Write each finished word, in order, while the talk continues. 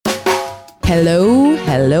Hello,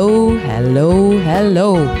 hello, hello,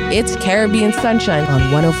 hello. It's Caribbean Sunshine on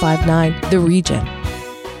 105.9 The Region.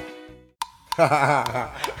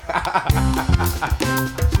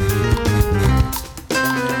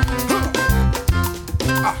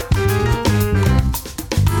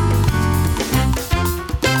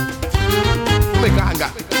 Nganga.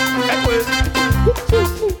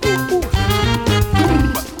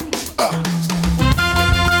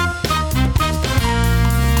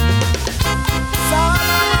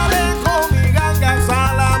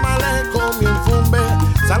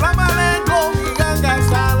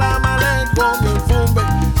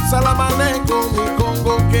 Salam aleikum, mi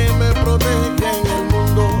Congo que me protege en el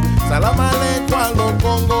mundo. Salam aleikum a los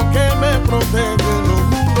Congo que me protege en el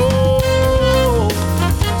mundo.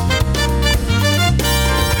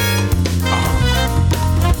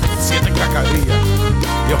 Siete cacadillas.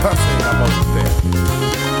 Yo voy a hacer la para usted.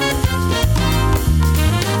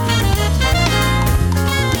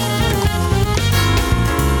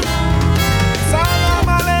 Salam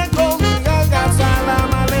aleikum, mi Nganga.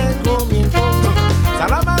 Salam aleikum, mi Congo.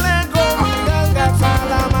 Salam aleikum, mi Nganga.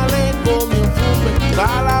 Salam aleikum, mi Fumbe.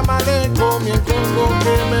 Salam aleikum, mi Congo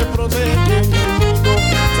que me protege en el mundo.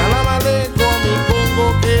 Salam aleikum, mi Congo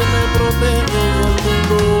que me protege en el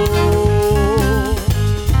mundo.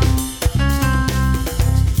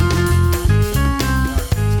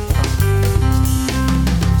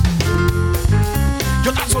 Yo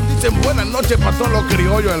tan dicen buenas noches para todos los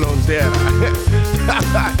criollos en Lontera.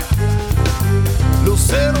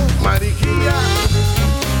 Lucero, Mariquilla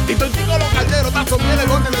y todos los calderos, tazo miel, el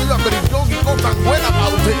golpe de la perillón y cosas buenas para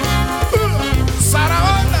usted.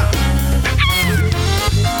 ¡Sarabanda!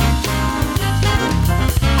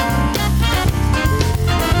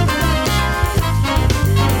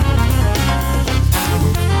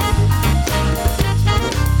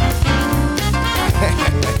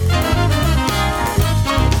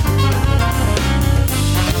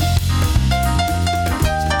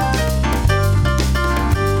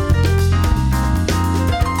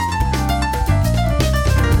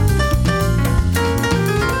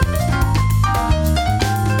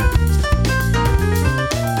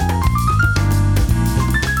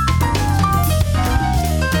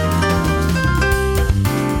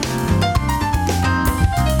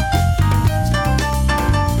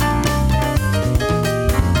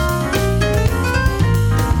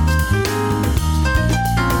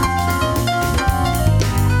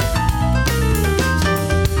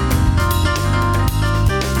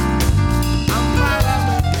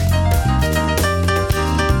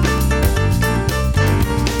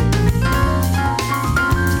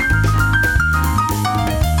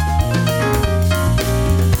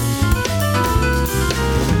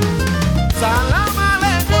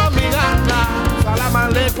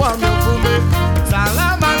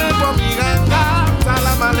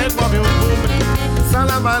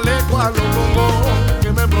 Salam aleikum a los Congo que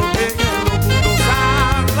me protege en los mundos.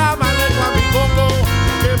 Salam aleikum a mi Congo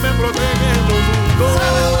que me protege en los mundos.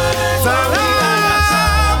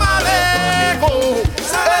 Salam aleikum.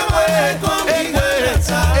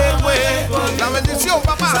 La bendición,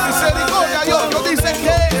 papá, misericordia, Dios dice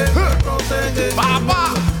que papá.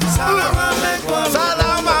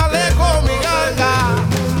 Salam aleikum, mi Nganga.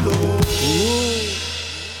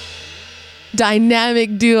 Dynamic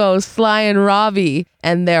duo Sly and Robbie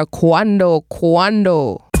and their Quando.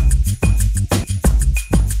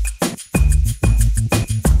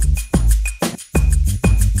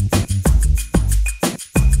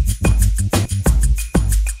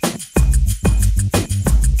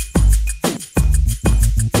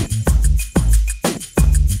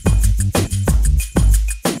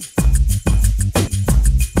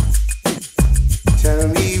 Tell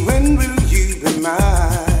me, when will you be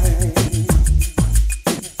mine?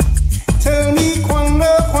 Tell me, Quando,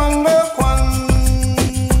 Quando, Quando.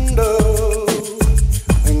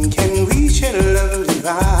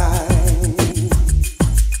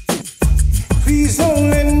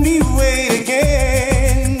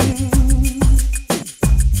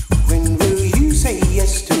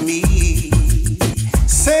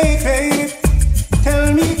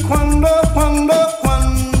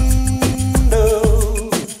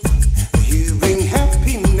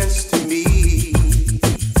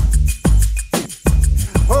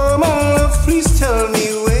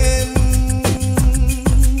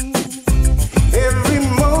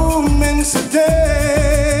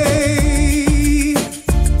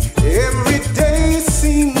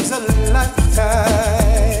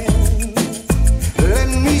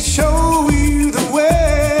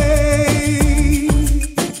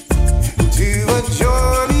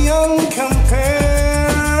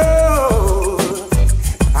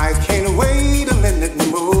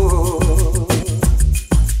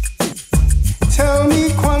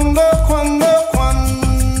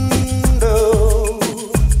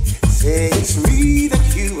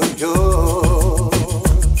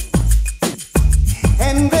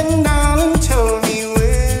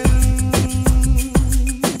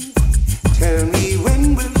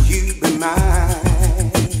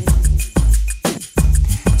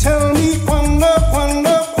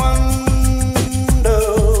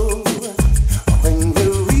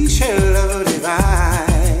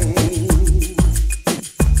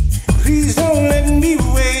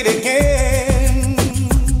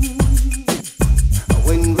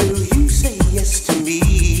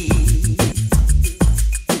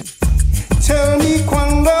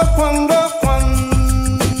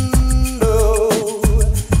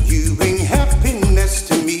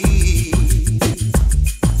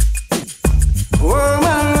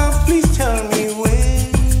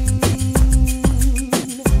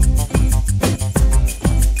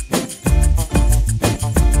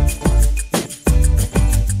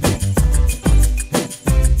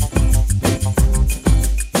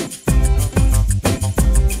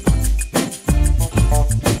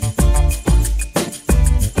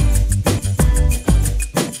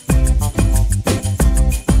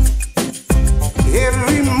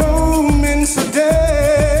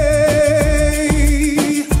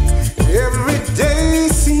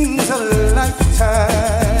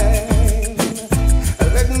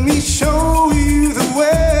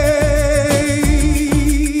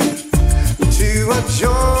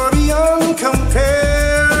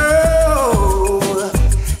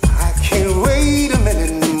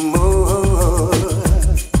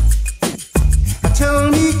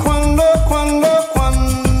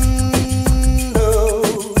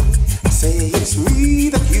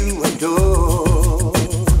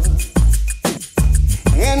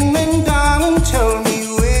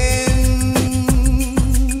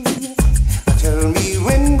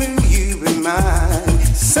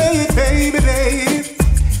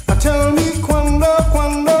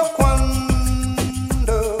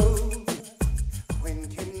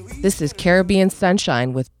 This is Caribbean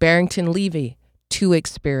Sunshine with Barrington Levy, Too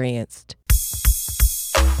Experienced.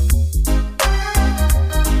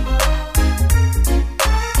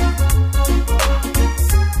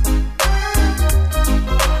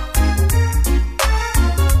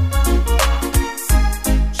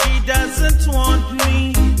 She doesn't want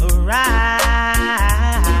me around.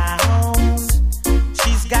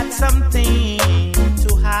 She's got something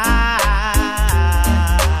to hide.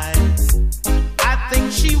 I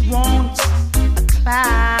think she wants a clown,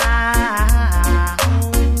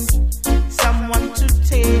 someone to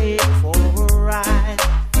take for a ride.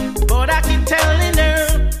 But I keep telling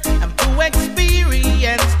her I'm too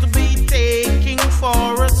experienced to be taking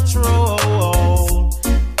for a stroll.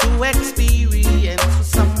 Too experienced for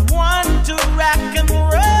someone to rock and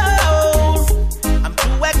roll. I'm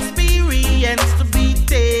too experienced to be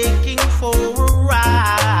taking for a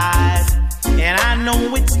ride. And I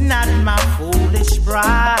know it's not my foolish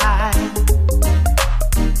pride.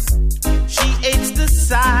 She hates the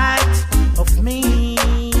sight of me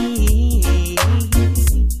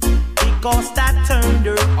because I turned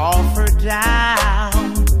her off or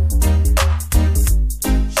down.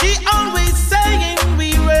 She always saying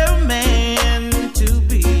we were meant to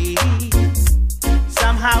be.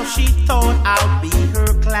 Somehow she thought I'd be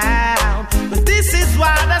her clown. But this is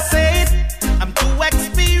what I said, I'm too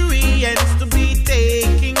experienced to be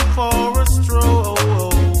taking for a stroll.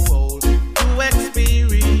 Too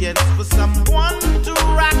experienced for someone to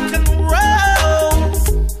rock and roll.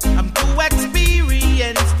 I'm too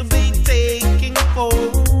experienced to be taking for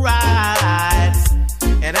a ride.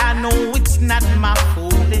 And I know it's not my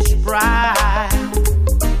foolish pride.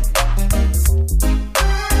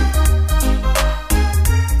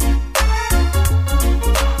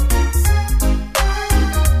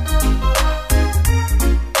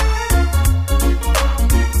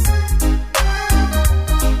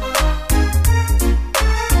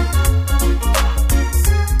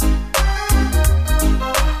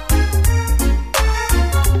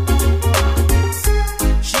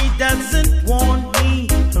 She doesn't want me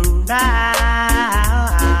around.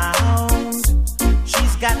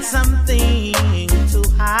 She's got something to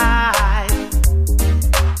hide.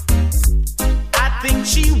 I think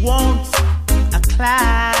she wants a clown,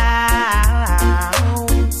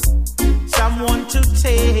 someone to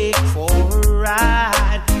take for a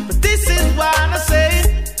ride. But this is what I say,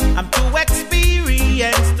 I'm too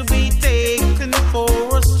experienced to be taken for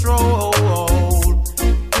a stroll.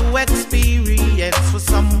 Too experienced for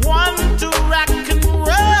someone to rock and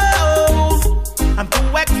roll. I'm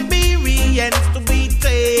too experienced to be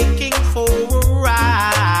taking for a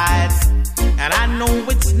ride. And I know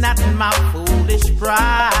it's not my foolish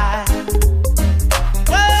pride.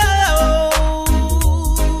 Whoa,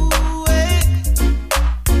 hey.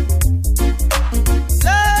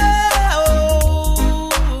 Oh,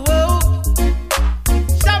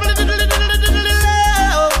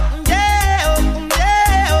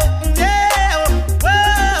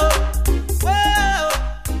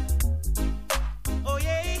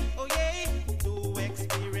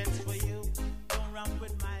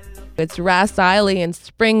 It's Ras Iley and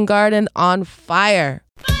Spring Garden on Fire.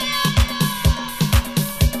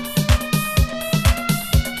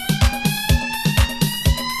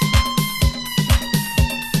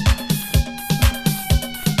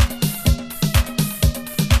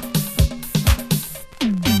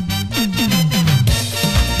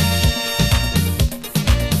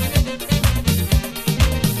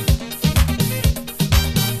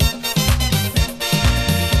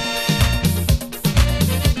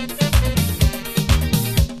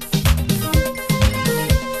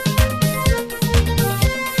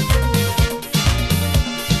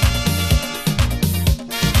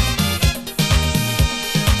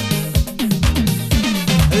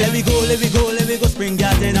 Let me go, Spring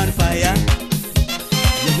Garden on fire.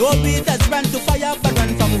 You know Peter's ran to fire, but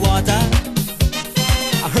run from water.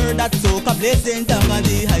 I heard that Socca blazing down on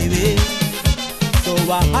the highway, so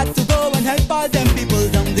I had to go and help all them people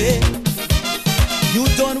down there. You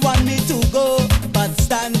don't want me to go, but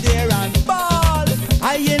stand there and ball.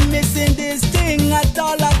 I ain't missing this thing at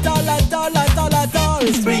all, at all, at all, at all, at all.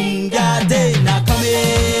 Spring Garden, now come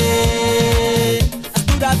in. I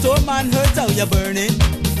stood at home and heard how you're burning.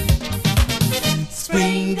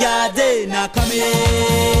 Spring Garden, now come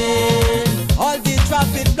in. All the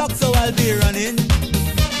traffic blocked, so I'll be running.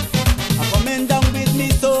 I'm coming down with me,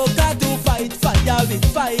 Socca, to fight fire with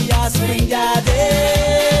fire. Spring Garden,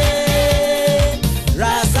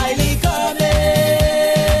 Ras Iley coming.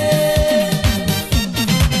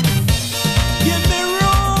 Give me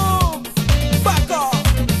room, back up.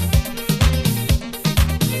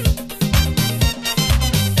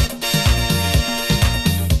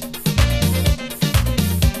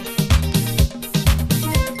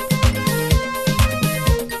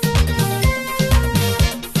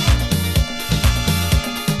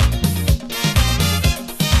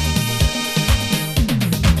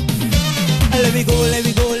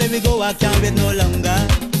 let me go, I can't wait no longer.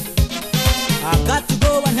 I got to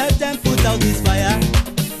go and help them put out this fire,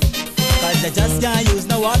 cause they just can't use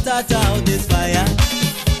no water to out this fire.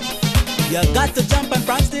 You got to jump and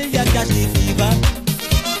prance till you catch the fever.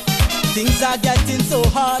 Things are getting so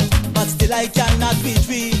hot, but still I cannot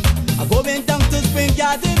retreat. I'm going down to Spring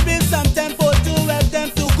Garden with some tempo to help them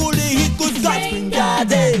to cool the heat. Good God, Spring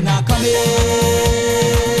Garden, now come in.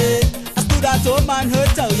 I stood at home and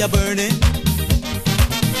heard how you're burning.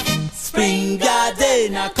 Spring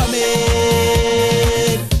Garden, now come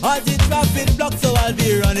in. All the traffic blocked, so I'll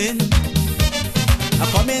be running.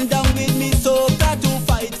 I'm coming down with me, so got to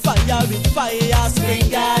fight fire with fire. Spring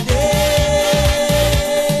Garden.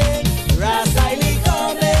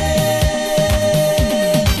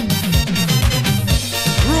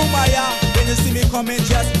 When you see me coming,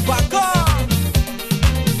 just back up.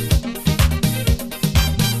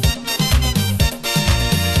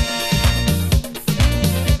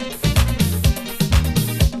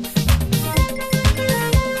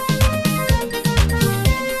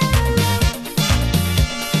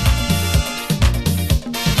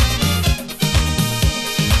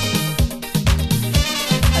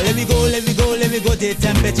 Let me go, the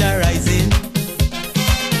temperature rising.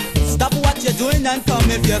 Stop what you're doing and come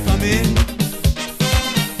if you're coming.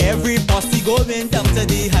 Every posse going down to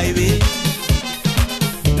the highway.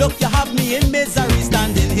 Look, you have me in misery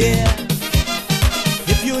standing here.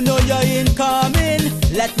 If you know you're incoming,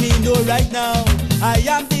 let me know right now. I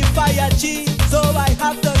am the fire chief, so I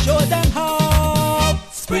have to show them how.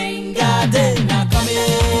 Spring Garden, now come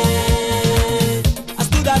in. I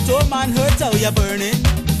stood at home and heard how you're burning.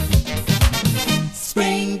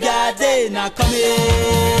 Spring Garden, now come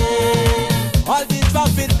in. All the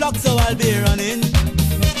traffic blocked, so I'll be running.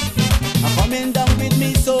 I'm coming down with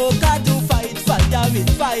me, so got to fight fire with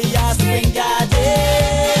fire. Spring Garden,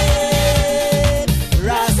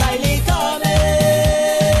 Razili coming.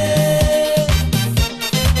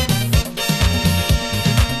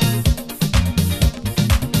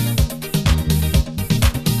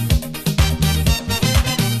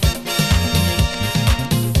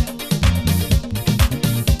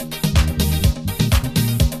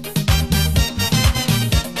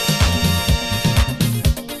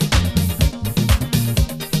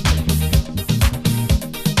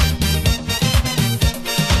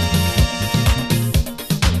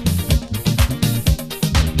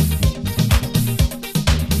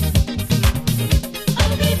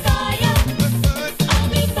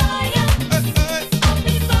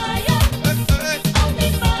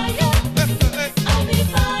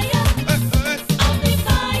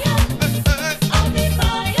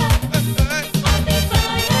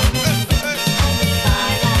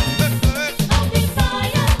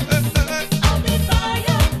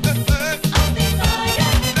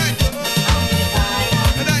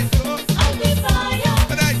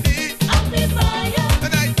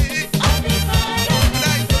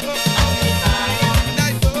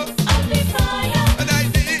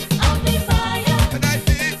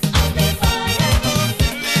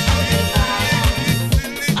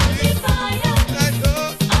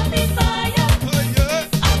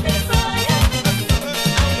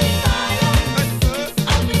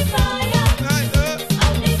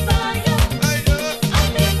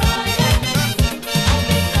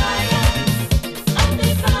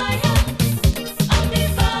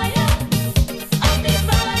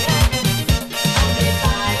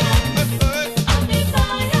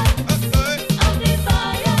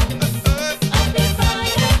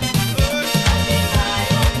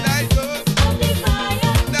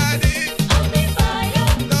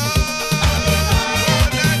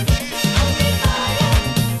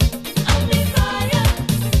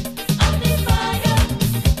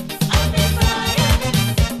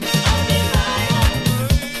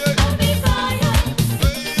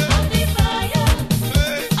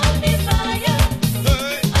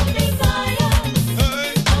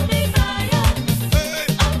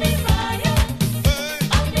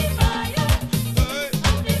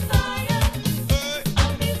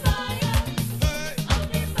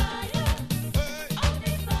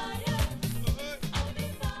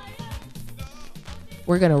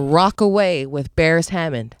 We're going to rock away with Beres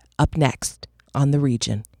Hammond up next on The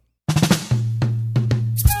Region.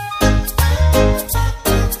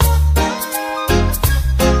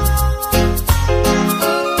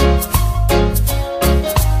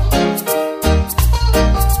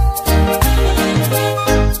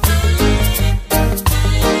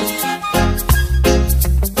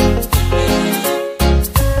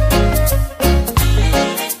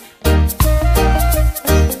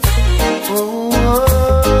 Oh,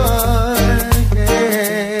 yeah.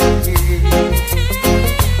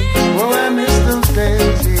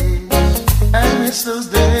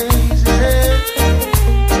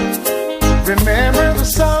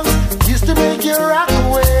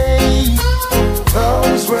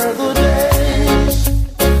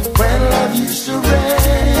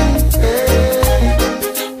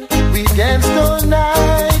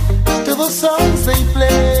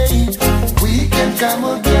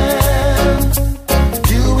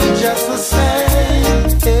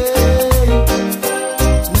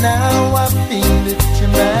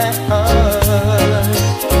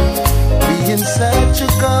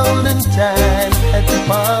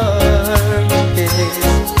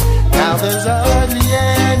 Now there's hardly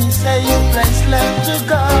any safe place left to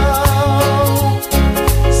go.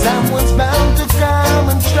 Someone's bound to come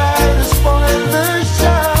and try to spoil the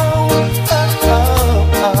show.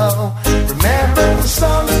 Remember the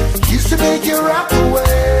songs used to make you rock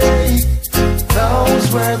away.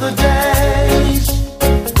 Those were the days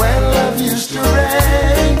when love used to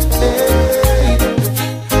reign.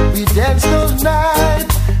 We danced all night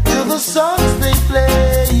to the songs they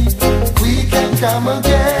play. We can come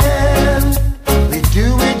again. We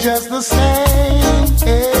do it just the same.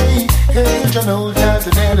 Hey, John Old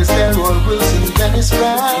Johnson, Ellis, Delroy Wilson, Dennis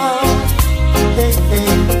Brown. Hey,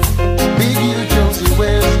 Big U, Josie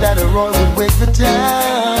Wells, that a Roy would wake the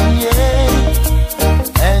town, yeah.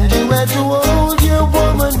 And you had to hold your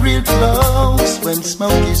woman real close when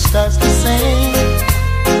Smokey starts to sing.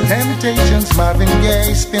 Temptations, Marvin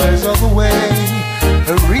Gaye, Spinners all the way.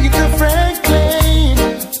 Aretha Franklin,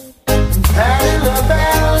 Patti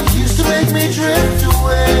LaBelle used to make me drift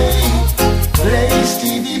away. Play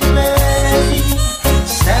Stevie Play,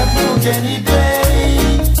 Sample any day.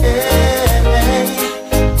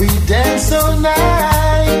 We dance all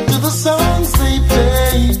night to the songs they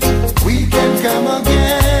play. We can come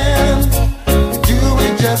again, we do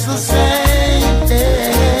it just the same.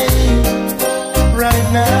 Right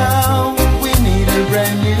now, we need a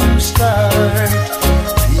brand new start.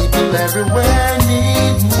 People everywhere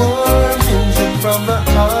need more music from the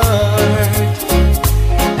heart.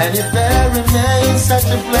 And if there remains such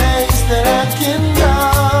a place that I can go,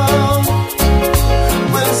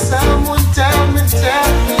 will someone tell me,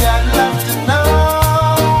 I'd love to know.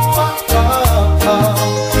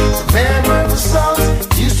 Remember the songs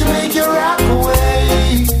used to make you rock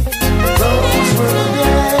away. Those were the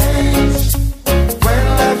days when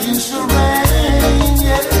love used to reign,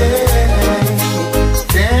 yeah.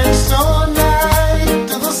 Dance all night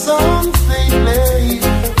to the songs they play.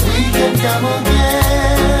 We can come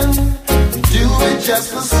again, do it just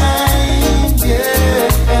the same, yeah.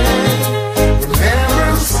 Remember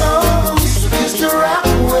the songs used to rock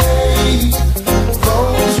away.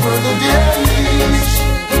 Those were the days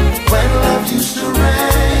when love used to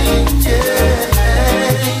reign, yeah.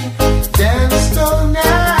 Danced all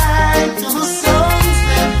night to the songs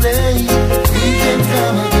they play. We can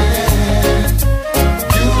come again,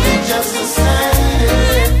 do it just the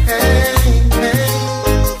same.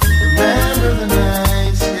 Remember the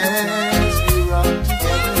nights, yes, we rocked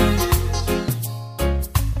together.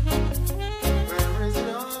 Where is it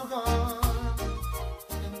all gone?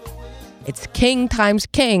 It's King times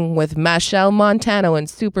King with Machel, Montano, and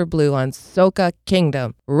Super Blue on Socca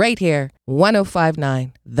Kingdom. Right here,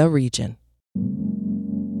 105.9 The Region.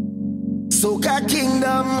 Socca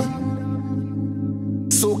Kingdom,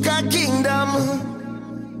 Socca Kingdom,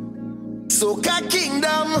 Socca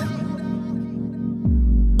Kingdom.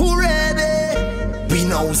 Who ready? We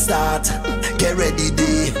now start. Get ready,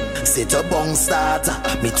 day. Set a bong start.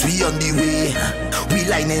 Meet we on the way. We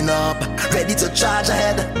lining up, ready to charge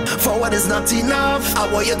ahead. Forward is not enough. I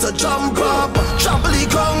want you to jump up. Trample the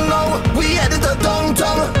ground now. We headed to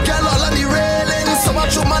downtown. Girl all on the railing. So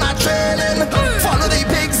much woman are trailing. Follow the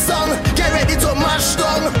big song. Get ready to mash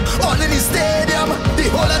down. All in the stadium. The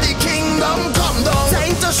whole of the kingdom come down.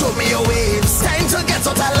 Time to show me your waves. Time to get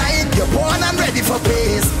out of line. You're born and ready for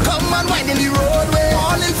pace. Come and wind in the roadway.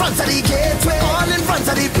 All in front of the gateway. All in front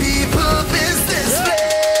of the people. Business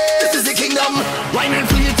place. This is the kingdom. Wine and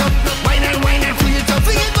free it up. Wine and free it up.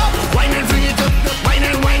 Free it up. Wine and free it up. Wine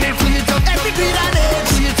and free it up. Every beat and age.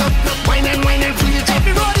 Free it up. Wine and free it up.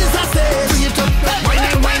 Every road is a stage. Free it up. Wine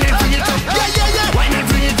and free it up. Yeah, yeah, yeah. Wine and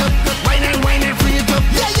free it up. Wine and free it up.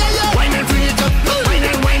 Yeah, yeah, yeah. Wine and free it up.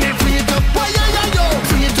 Wine and free it up. Why, yeah, yeah, yo.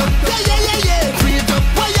 Free it up. Yeah, yeah, yeah, yeah. Free it up.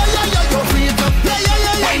 Why, yeah, yeah, yeah, yo. Free it up. Yeah, yeah,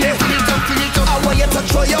 yeah, yeah. Wine and free it up. Free it up. I want you to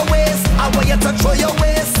throw your waist. I want you to throw your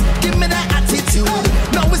waist. Give me that attitude.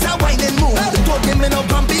 Now it's a whining mood. Don't give me no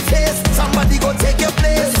bumpy face. Somebody go take your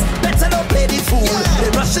place. Better not play the fool.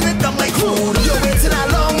 They're rushing it down like food. You're waiting a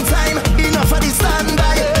long time. Enough of the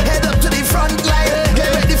standby. Head up to the front line.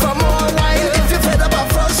 Get ready for more wine. If you're fed up of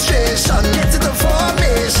frustration, get to the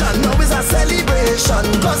formation. Now it's a celebration.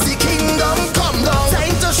 Cause the kingdom come down.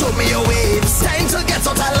 Time to show me your waves. Time to get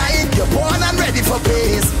out of line. You're born and ready for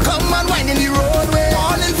pace. Come and wine in the roadway.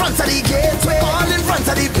 All in front of the gateway. All in front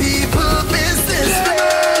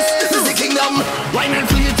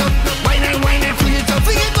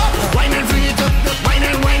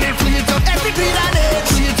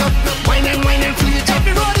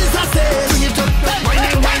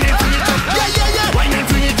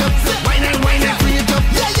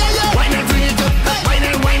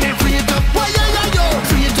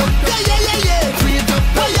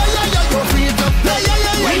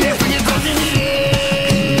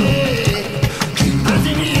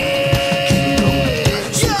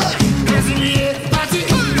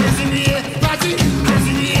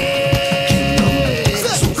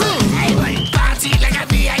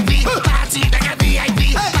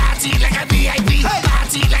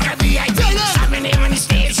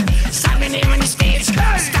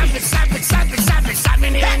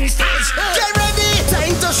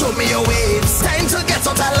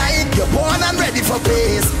for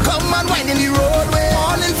pace. Come and wind in the roadway,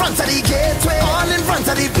 all in front of the gateway, all in front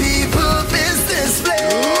of the people business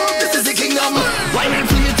place. This is the kingdom. Wine and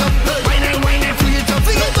free it up, wine and free it up,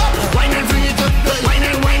 free it up, wine and free it up, wine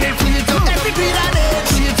and free it up. Every beat and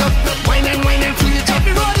edge, free it up, wine and free it up.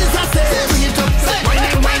 Every road is a say, free it up, wine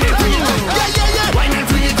and free it up. Yeah, yeah, yeah. Wine and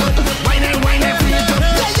free it up, wine and free it up.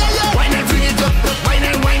 Yeah, yeah, yeah. Wine and free it up,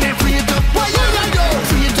 wine and free it up. Why yo yo yo,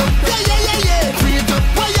 free it up. Yeah, yeah, yeah, yeah. Free it up.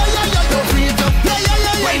 Why yo yo yo, free it up. Yeah, yeah,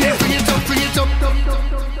 yeah, yeah. Wine and free it up, free it up.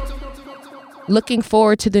 Looking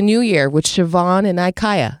forward to the new year with Chevaughan and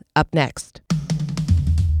Ikaya up next.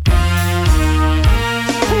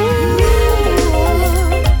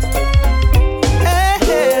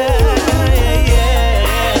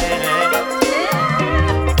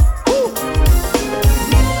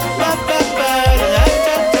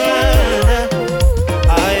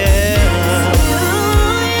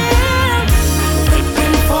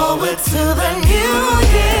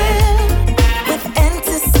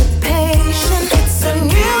 It's a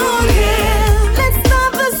new year. Let's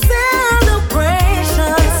start the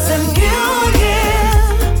celebration.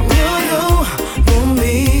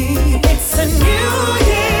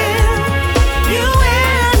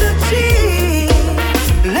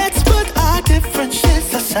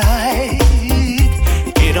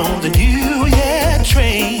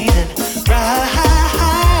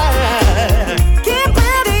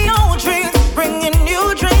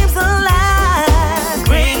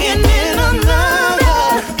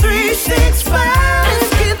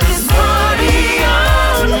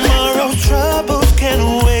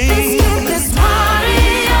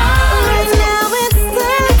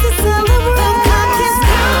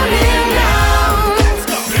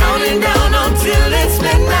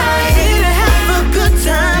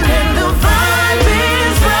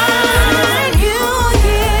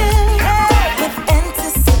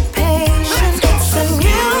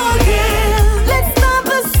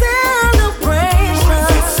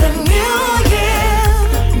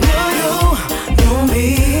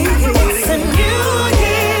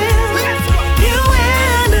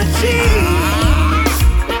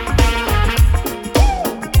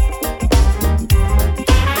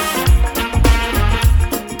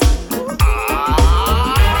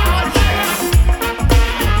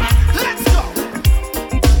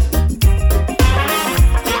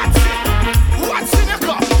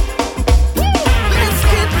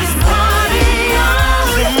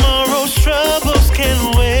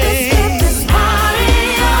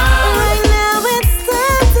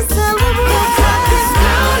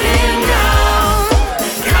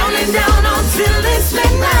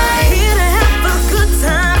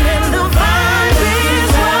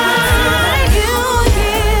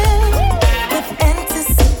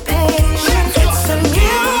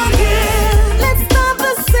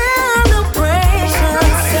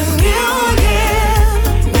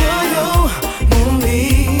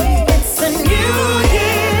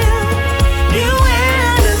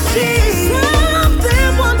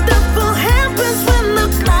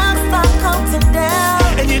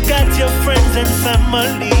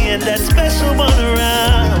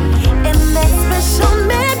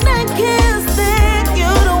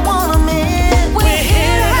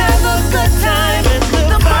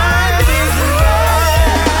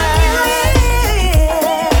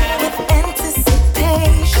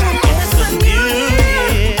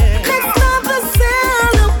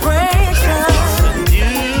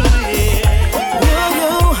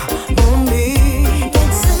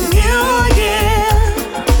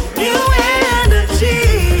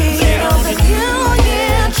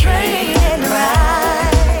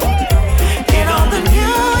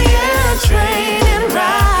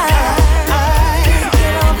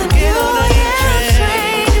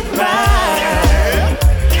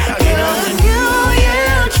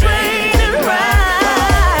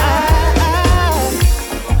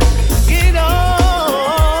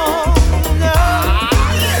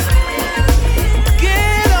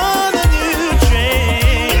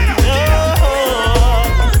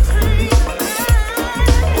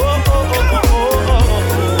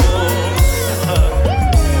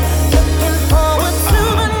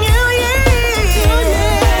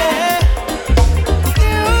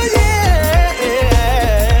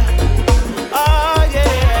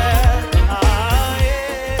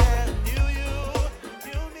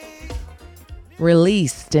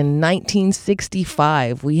 Released in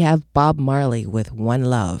 1965, we have Bob Marley with One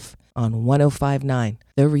Love on 105.9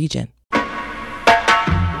 The Region.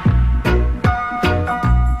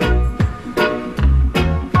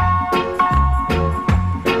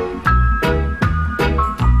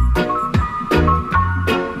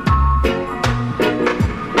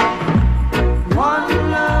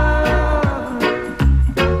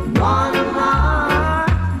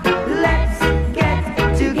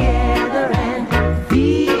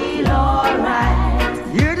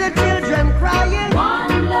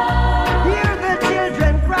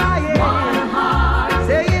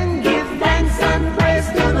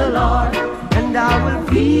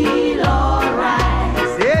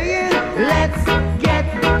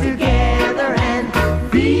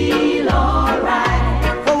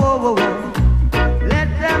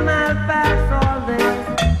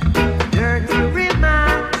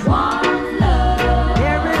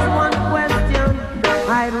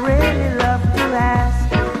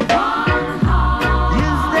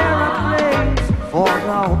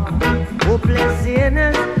 hopeless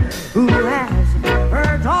sinners who has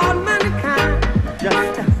hurt all mankind.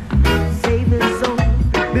 Just